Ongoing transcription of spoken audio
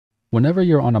Whenever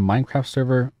you're on a Minecraft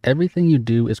server, everything you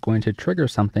do is going to trigger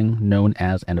something known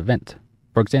as an event.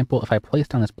 For example, if I place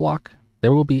down this block,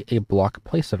 there will be a block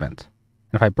place event.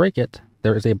 And if I break it,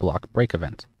 there is a block break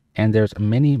event. And there's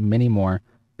many, many more,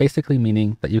 basically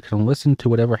meaning that you can listen to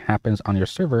whatever happens on your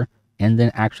server and then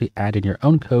actually add in your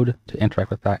own code to interact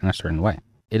with that in a certain way.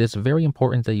 It is very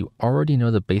important that you already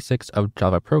know the basics of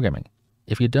Java programming.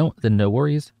 If you don't, then no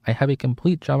worries. I have a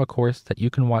complete Java course that you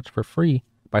can watch for free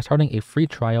by starting a free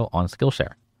trial on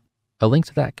Skillshare. A link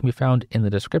to that can be found in the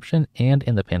description and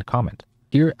in the pinned comment.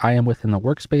 Here I am within the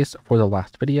workspace for the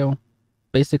last video,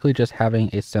 basically just having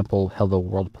a simple Hello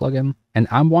World plugin, and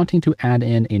I'm wanting to add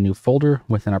in a new folder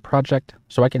within our project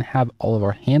so I can have all of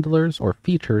our handlers or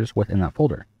features within that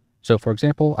folder. So for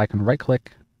example, I can right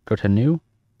click, go to new,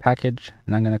 package,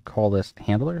 and I'm going to call this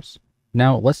handlers.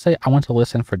 Now let's say I want to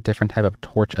listen for different type of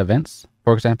torch events.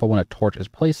 For example, when a torch is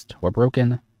placed or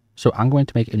broken. So I'm going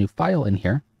to make a new file in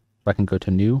here. So I can go to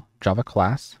new Java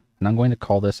class, and I'm going to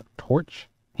call this torch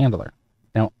handler.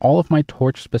 Now, all of my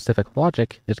torch specific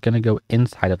logic is going to go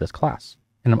inside of this class.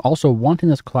 And I'm also wanting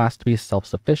this class to be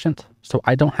self-sufficient, so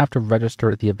I don't have to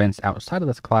register the events outside of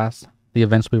this class. The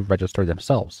events will register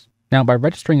themselves. Now, by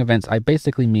registering events, I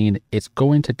basically mean it's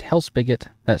going to tell Spigot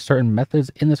that certain methods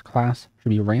in this class should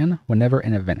be ran whenever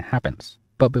an event happens.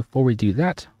 But before we do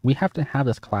that, we have to have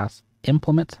this class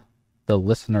implement the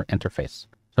listener interface.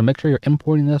 So make sure you're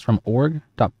importing this from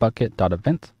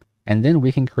org.bucket.event. And then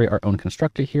we can create our own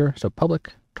constructor here. So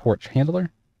public torch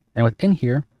handler. And within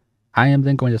here, I am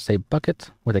then going to say bucket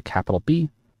with a capital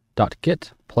B dot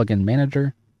get plugin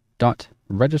manager dot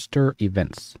register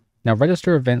events. Now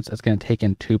register events is going to take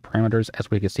in two parameters as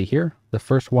we can see here. The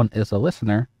first one is the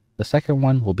listener. The second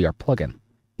one will be our plugin.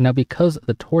 Now because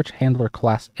the torch handler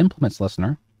class implements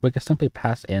listener, we can simply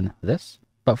pass in this.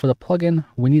 But for the plugin,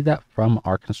 we need that from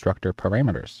our constructor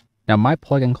parameters. Now my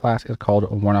plugin class is called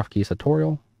wornoffkeys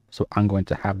tutorial. So I'm going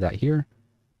to have that here,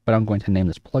 but I'm going to name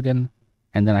this plugin,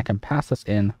 and then I can pass this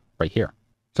in right here.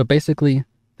 So basically,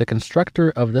 the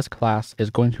constructor of this class is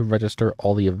going to register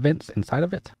all the events inside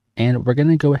of it. And we're going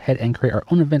to go ahead and create our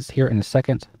own events here in a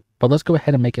second, but let's go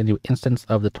ahead and make a new instance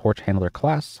of the torch handler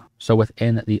class. So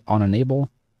within the onEnable,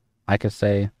 I can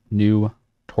say new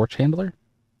torch handler.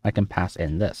 I can pass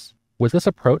in this. With this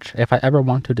approach, if I ever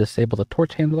want to disable the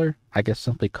torch handler, I can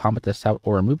simply comment this out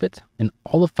or remove it, and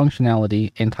all the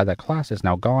functionality inside that class is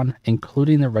now gone,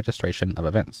 including the registration of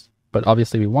events. But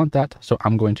obviously we want that, so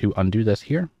I'm going to undo this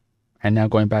here. And now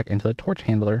going back into the torch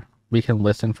handler, we can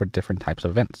listen for different types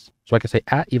of events. So I can say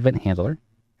 @event handler,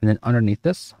 and then underneath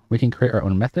this, we can create our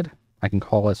own method. I can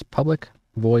call this public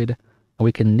void, and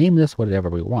we can name this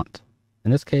whatever we want. In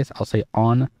this case, I'll say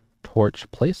on torch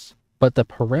place. But the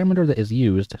parameter that is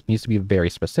used needs to be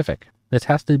very specific. This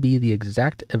has to be the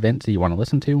exact event that you want to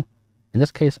listen to. In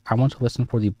this case, I want to listen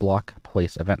for the block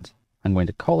place event. I'm going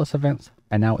to call this event,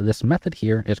 and now this method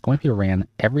here is going to be ran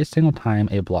every single time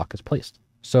a block is placed.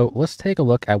 So let's take a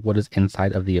look at what is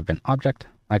inside of the event object.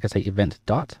 I can say event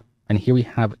dot, and here we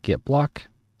have get block,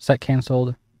 set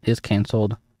canceled, is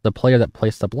canceled, the player that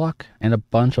placed the block, and a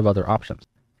bunch of other options.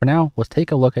 For now, let's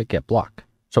take a look at get block.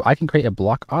 So I can create a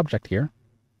block object here.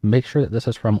 Make sure that this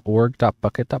is from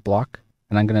org.bucket.block,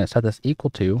 and I'm going to set this equal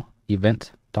to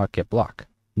event.getBlock.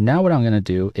 Now what I'm going to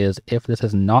do is if this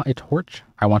is not a torch,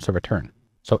 I want to return.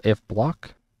 So if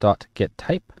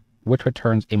block.getType, which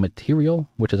returns a material,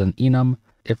 which is an enum,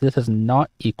 if this is not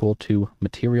equal to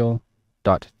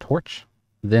material.torch,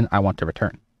 then I want to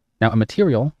return. Now a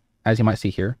material, as you might see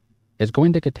here, is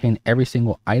going to contain every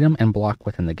single item and block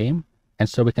within the game, and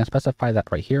so we can specify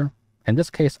that right here. In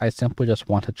this case, I simply just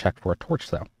want to check for a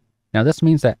torch though. Now this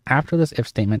means that after this if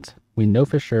statement, we know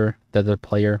for sure that the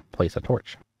player placed a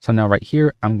torch. So now right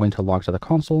here, I'm going to log to the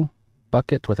console,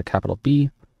 bucket with a capital B,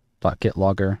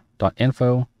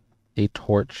 .getlogger.info, a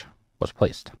torch was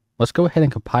placed. Let's go ahead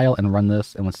and compile and run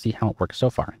this, and let's see how it works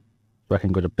so far. So I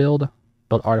can go to build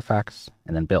artifacts,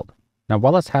 and then build. Now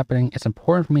while that's happening, it's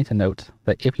important for me to note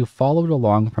that if you followed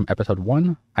along from episode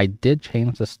 1, I did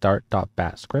change the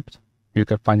start.bat script. You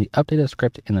can find the updated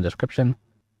script in the description.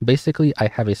 Basically, I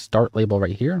have a start label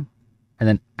right here, and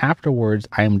then afterwards,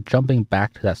 I am jumping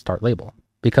back to that start label.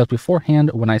 Because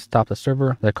beforehand, when I stopped the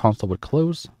server, the console would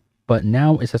close, but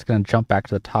now it's just going to jump back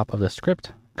to the top of the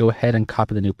script, go ahead and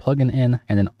copy the new plugin in,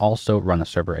 and then also run the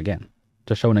server again.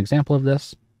 To show an example of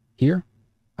this, here,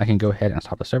 I can go ahead and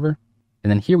stop the server, and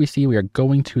then here we see we are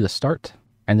going to the start,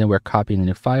 and then we're copying the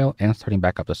new file and starting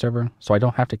back up the server, so I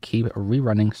don't have to keep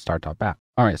rerunning start.bat.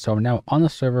 Alright, so I'm now on the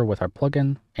server with our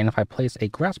plugin, and if I place a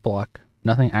grass block,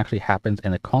 nothing actually happens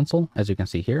in the console, as you can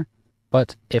see here.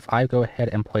 But if I go ahead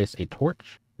and place a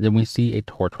torch, then we see a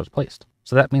torch was placed.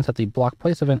 So that means that the block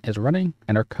place event is running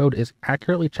and our code is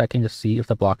accurately checking to see if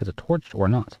the block is a torch or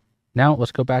not. Now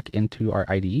let's go back into our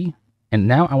IDE, and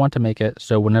now I want to make it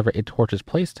so whenever a torch is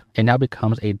placed, it now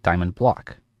becomes a diamond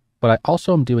block. But I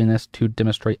also am doing this to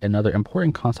demonstrate another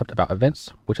important concept about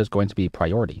events, which is going to be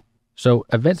priority. So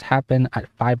events happen at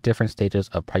 5 different stages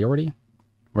of priority.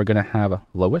 We're going to have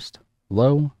lowest,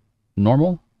 low,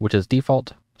 normal, which is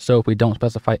default. So if we don't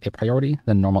specify a priority,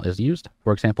 then normal is used.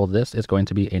 For example, this is going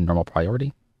to be a normal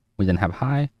priority. We then have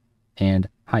high and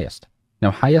highest. Now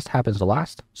highest happens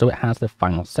last, so it has the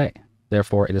final say.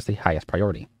 Therefore, it is the highest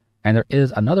priority. And there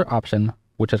is another option,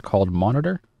 which is called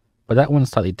monitor, but that one's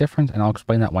slightly different, and I'll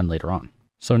explain that one later on.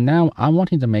 So now I'm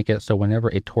wanting to make it so whenever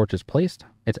a torch is placed,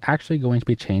 it's actually going to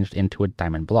be changed into a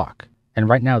diamond block. And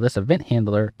right now this event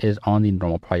handler is on the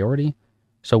normal priority.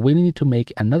 So we need to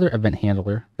make another event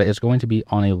handler that is going to be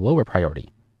on a lower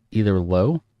priority, either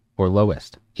low or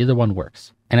lowest. Either one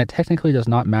works. And it technically does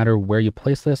not matter where you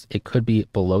place this. It could be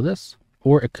below this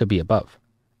or it could be above.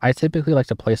 I typically like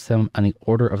to place them in the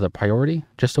order of the priority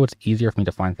just so it's easier for me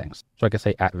to find things. So I can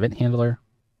say at event handler,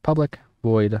 public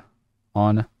void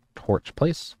on torch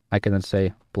place. I can then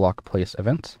say block place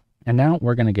event. And now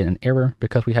we're going to get an error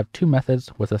because we have 2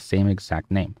 methods with the same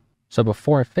exact name. So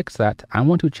before I fix that, I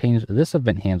want to change this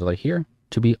event handler here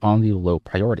to be on the low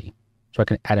priority. So I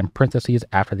can add in parentheses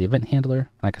after the event handler,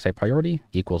 and I can say priority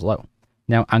equals low.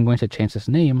 Now I'm going to change this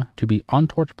name to be on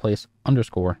torch place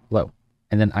underscore low.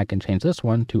 And then I can change this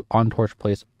one to on torch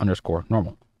place underscore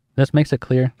normal. This makes it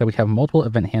clear that we have multiple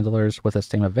event handlers with the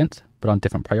same event, but on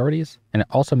different priorities. And it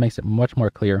also makes it much more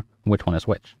clear which one is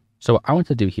which. So what I want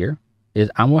to do here is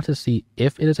I want to see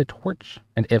if it is a torch,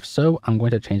 and if so, I'm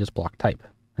going to change this block type.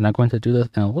 And I'm going to do this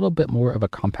in a little bit more of a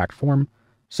compact form.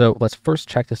 So let's first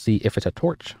check to see if it's a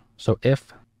torch. So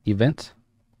if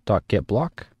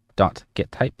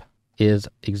event.getBlock.getType is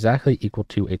exactly equal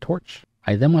to a torch,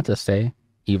 I then want to say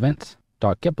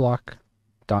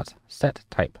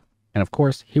event.getBlock.setType. And of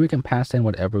course, here we can pass in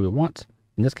whatever we want.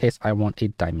 In this case, I want a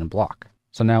diamond block.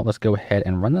 So now let's go ahead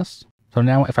and run this. So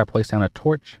now if I place down a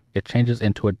torch, it changes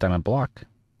into a diamond block,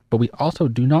 but we also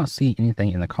do not see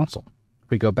anything in the console. If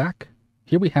we go back,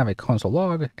 here we have a console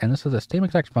log, and this is the same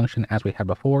exact function as we had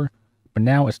before, but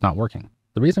now it's not working.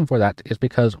 The reason for that is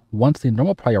because once the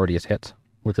normal priority is hit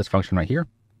with this function right here,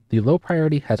 the low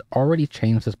priority has already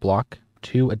changed this block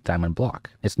to a diamond block.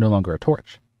 It's no longer a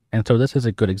torch. And so this is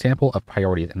a good example of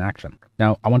priorities in action.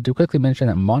 Now, I want to quickly mention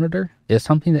that monitor is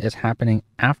something that is happening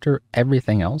after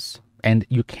everything else, and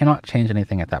you cannot change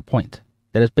anything at that point.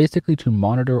 That is basically to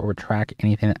monitor or track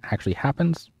anything that actually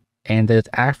happens, and that is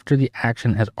after the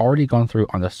action has already gone through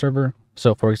on the server.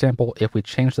 So for example, if we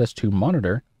change this to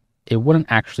monitor, it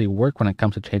wouldn't actually work when it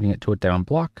comes to changing it to a diamond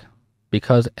block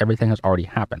because everything has already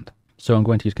happened. So I'm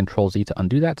going to use Control-Z to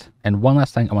undo that. And one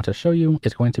last thing I want to show you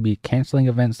is going to be canceling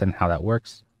events and how that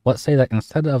works. Let's say that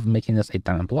instead of making this a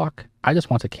diamond block, I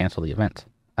just want to cancel the event.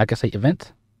 I can say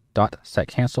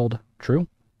event.setCanceled true.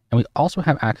 And we also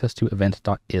have access to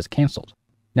event.isCanceled.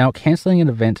 Now, canceling an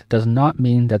event does not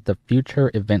mean that the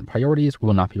future event priorities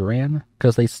will not be ran,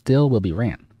 because they still will be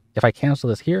ran. If I cancel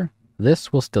this here,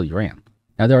 this will still be ran.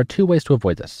 Now, there are 2 ways to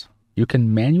avoid this. You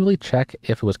can manually check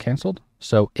if it was canceled.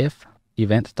 So if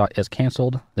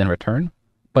event.isCanceled, then return.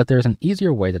 But there's an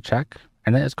easier way to check,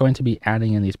 and that is going to be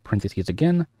adding in these parentheses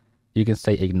again. You can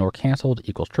say ignore canceled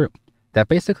equals true. That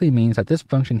basically means that this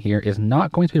function here is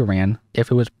not going to be ran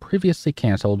if it was previously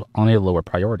canceled on a lower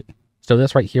priority. So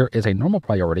this right here is a normal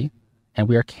priority, and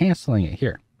we are canceling it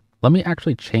here. Let me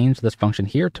actually change this function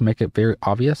here to make it very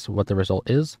obvious what the result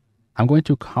is. I'm going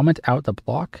to comment out the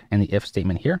block and the if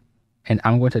statement here, and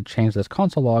I'm going to change this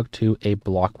console log to a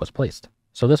block was placed.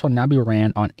 So this will now be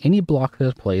ran on any block that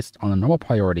is placed on the normal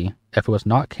priority if it was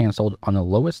not canceled on the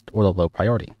lowest or the low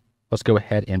priority. Let's go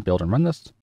ahead and build and run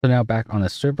this. So now back on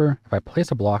this server, if I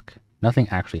place a block, nothing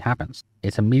actually happens.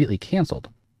 It's immediately canceled.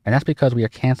 And that's because we are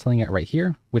canceling it right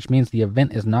here, which means the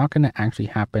event is not going to actually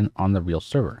happen on the real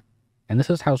server. And this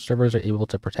is how servers are able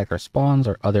to protect their spawns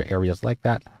or other areas like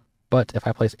that. But if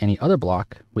I place any other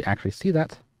block, we actually see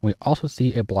that. We also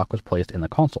see a block was placed in the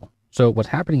console. So what's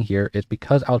happening here is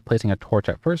because I was placing a torch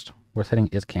at first, we're setting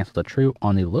is canceled to true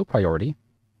on the low priority,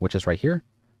 which is right here.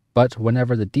 But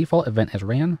whenever the default event is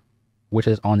ran, which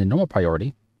is on the normal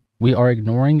priority, we are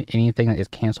ignoring anything that is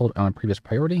canceled on a previous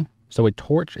priority. So a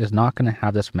torch is not going to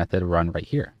have this method run right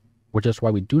here, which is why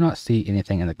we do not see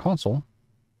anything in the console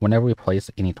whenever we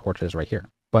place any torches right here.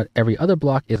 But every other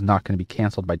block is not going to be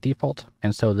canceled by default,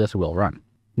 and so this will run.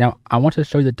 Now, I want to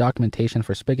show you the documentation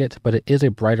for Spigot, but it is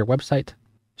a brighter website,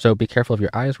 so be careful of your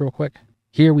eyes real quick.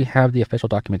 Here we have the official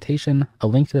documentation. A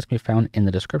link to this can be found in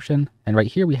the description. And right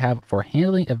here we have, for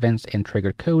handling events and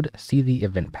triggered code, see the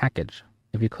event package.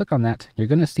 If you click on that, you're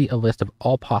going to see a list of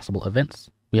all possible events.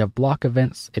 We have block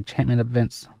events, enchantment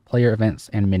events, player events,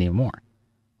 and many more.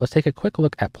 Let's take a quick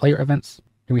look at player events.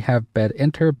 Here we have bed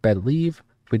enter, bed leave.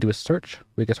 If we do a search,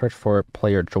 we can search for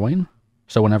player join.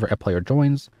 So whenever a player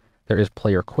joins, there is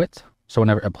player quit. So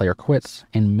whenever a player quits,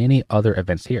 and many other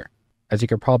events here. As you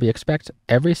could probably expect,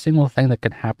 every single thing that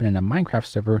can happen in a Minecraft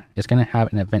server is going to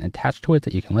have an event attached to it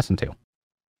that you can listen to.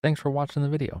 Thanks for watching the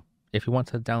video. If you want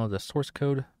to download the source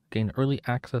code, gain early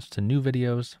access to new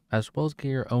videos, as well as get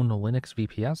your own Linux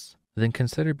VPS, then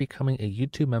consider becoming a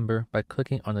YouTube member by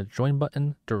clicking on the join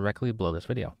button directly below this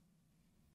video.